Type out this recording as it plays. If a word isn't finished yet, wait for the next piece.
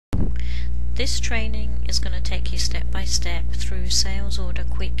This training is going to take you step by step through Sales Order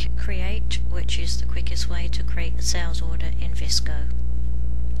Quick Create, which is the quickest way to create a sales order in VISCO.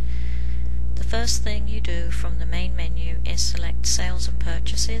 The first thing you do from the main menu is select Sales and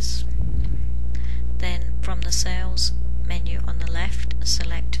Purchases. Then from the Sales menu on the left,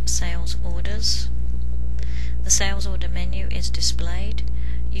 select Sales Orders. The Sales Order menu is displayed.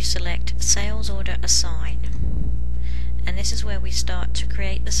 You select Sales Order Assign. And this is where we start to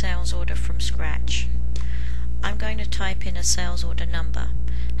create the sales order from scratch. I'm going to type in a sales order number.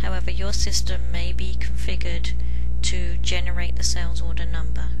 However, your system may be configured to generate the sales order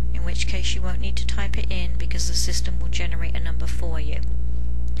number, in which case you won't need to type it in because the system will generate a number for you.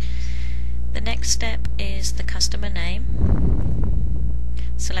 The next step is the customer name.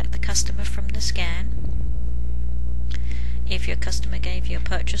 Select the customer from the scan. If your customer gave you a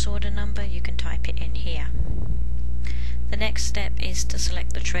purchase order number, you can type it in here. The next step is to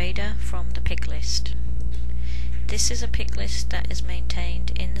select the trader from the pick list. This is a pick list that is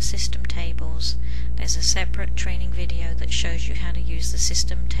maintained in the system tables. There's a separate training video that shows you how to use the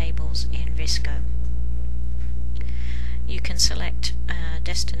system tables in VISCO. You can select a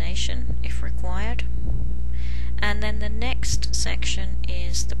destination if required. And then the next section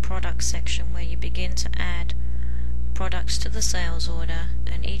is the product section, where you begin to add products to the sales order,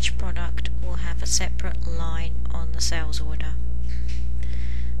 and each product will have a separate line on the sales order.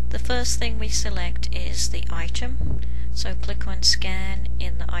 The first thing we select is the item, so click on Scan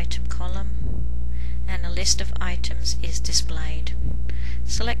in the item column and a list of items is displayed.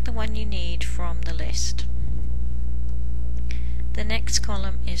 Select the one you need from the list. The next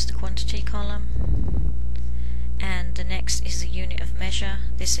column is the quantity column, and the next is the unit of measure.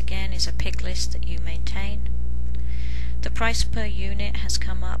 This again is a pick list that you maintain. The price per unit has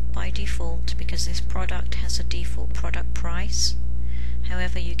come up by default because this product has a default product price.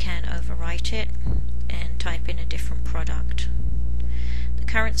 However, you can overwrite it and type in a different product. The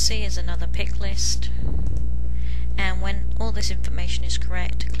currency is another pick list, and when all this information is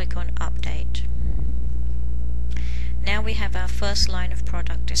correct, click on Update. Now we have our first line of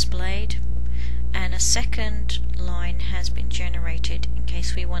product displayed, and a second line has been generated in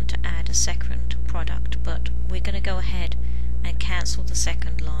case we want to add a second product, but we're going to go ahead and cancel the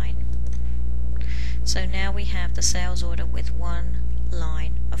second line. So now we have the sales order with one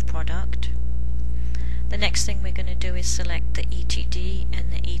line of product. The next thing we're going to do is select the ETD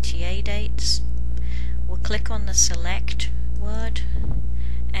and the ETA dates. We'll click on the select word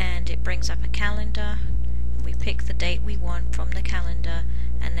and it brings up a calendar. We pick the date we want from the calendar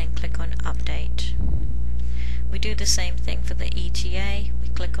and then click on Update. We do the same thing for the ETA. We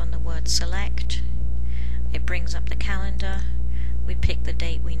click on the word Select. It brings up the calendar. We pick the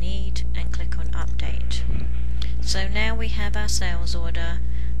date we need and click on Update. So now we have our sales order,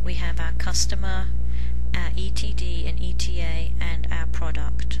 we have our customer, our ETD and ETA, and our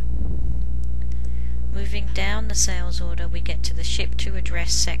product. Moving down the sales order, we get to the Ship to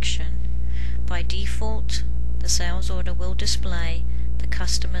Address section. By default, the sales order will display the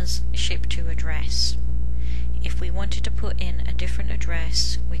customer's ship to address. If we wanted to put in a different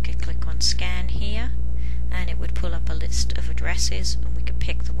address, we could click on Scan here and it would pull up a list of addresses and we could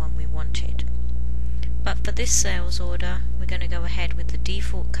pick the one we wanted. But for this sales order, we're going to go ahead with the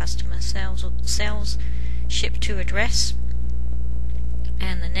default customer sales ship to address,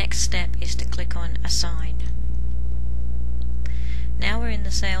 and the next step is to click on Assign. Now we're in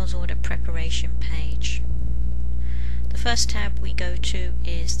the sales order preparation page. The first tab we go to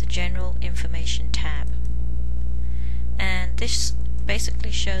is the General Information tab, and this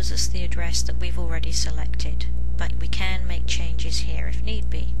basically shows us the address that we've already selected, but we can make changes here if need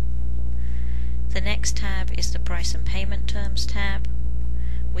be. The next tab is the Price and Payment Terms tab.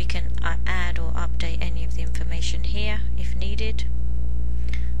 We can add or update any of the information here if needed.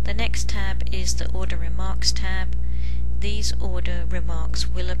 The next tab is the Order Remarks tab. These order remarks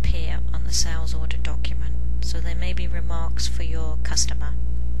will appear on the sales order document, so there may be remarks for your customer.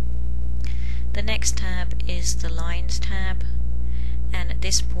 The next tab is the Lines tab, and at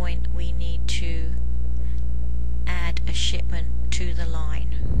this point we need to add a shipment to the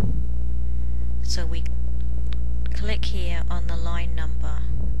line. So we click here on the line number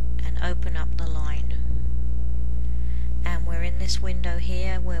and open up the line, and we're in this window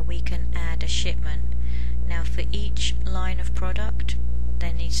here where we can add a shipment. Now for each line of product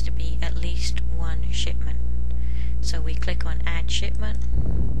there needs to be at least one shipment, so we click on Add Shipment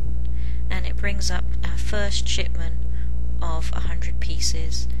and it brings up our first shipment of 100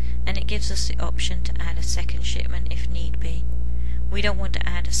 pieces, and it gives us the option to add a second shipment if need be. We don't want to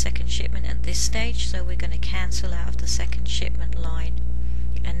add a second shipment at this stage, so we're going to cancel out of the second shipment line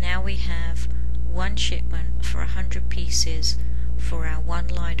And now we have one shipment for 100 pieces for our one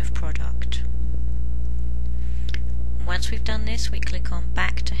line of product. Once we've done this, we click on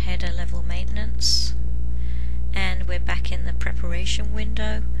back to header level maintenance, and we're back in the preparation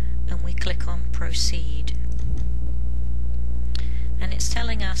window, and we click on proceed. And it's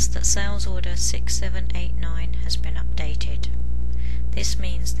telling us that sales order 6789 has been updated. This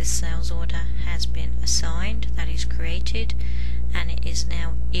means this sales order has been assigned, that is created, and it is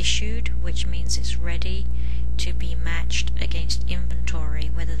now issued, which means it's ready to be matched against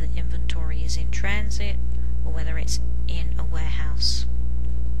inventory, whether the inventory is in transit or whether it's in a warehouse.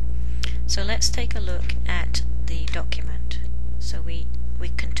 So let's take a look at the document. So we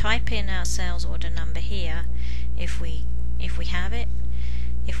can type in our sales order number here if we have it.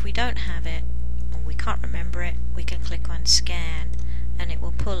 If we don't have it, or we can't remember it, we can click on scan, and it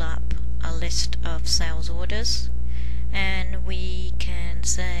will pull up a list of sales orders, and we can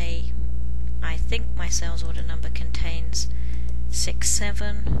say, I think my sales order number contains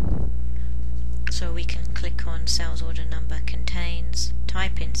 67, so we can click on sales order number contains,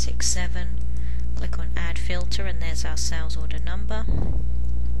 type in 67, click on add filter, and there's our sales order number.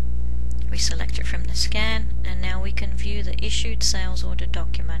 We select it from the scan, and now we can view the issued sales order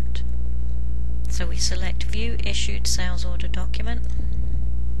document. So we select view issued sales order document,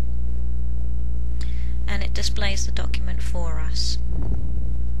 and it displays the document for us.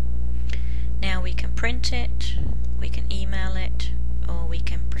 Now we can print it, we can email it, or we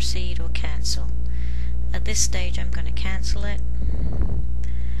can proceed or cancel. At this stage I'm going to cancel it,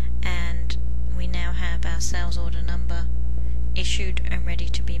 and we now have our sales order number issued and ready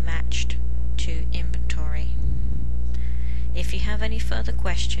to be matched to inventory. If you have any further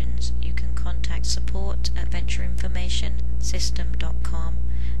questions, you can contact support@ventureinformationsystem.com,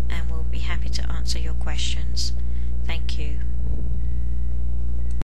 and we'll be happy to answer your questions. Thank you.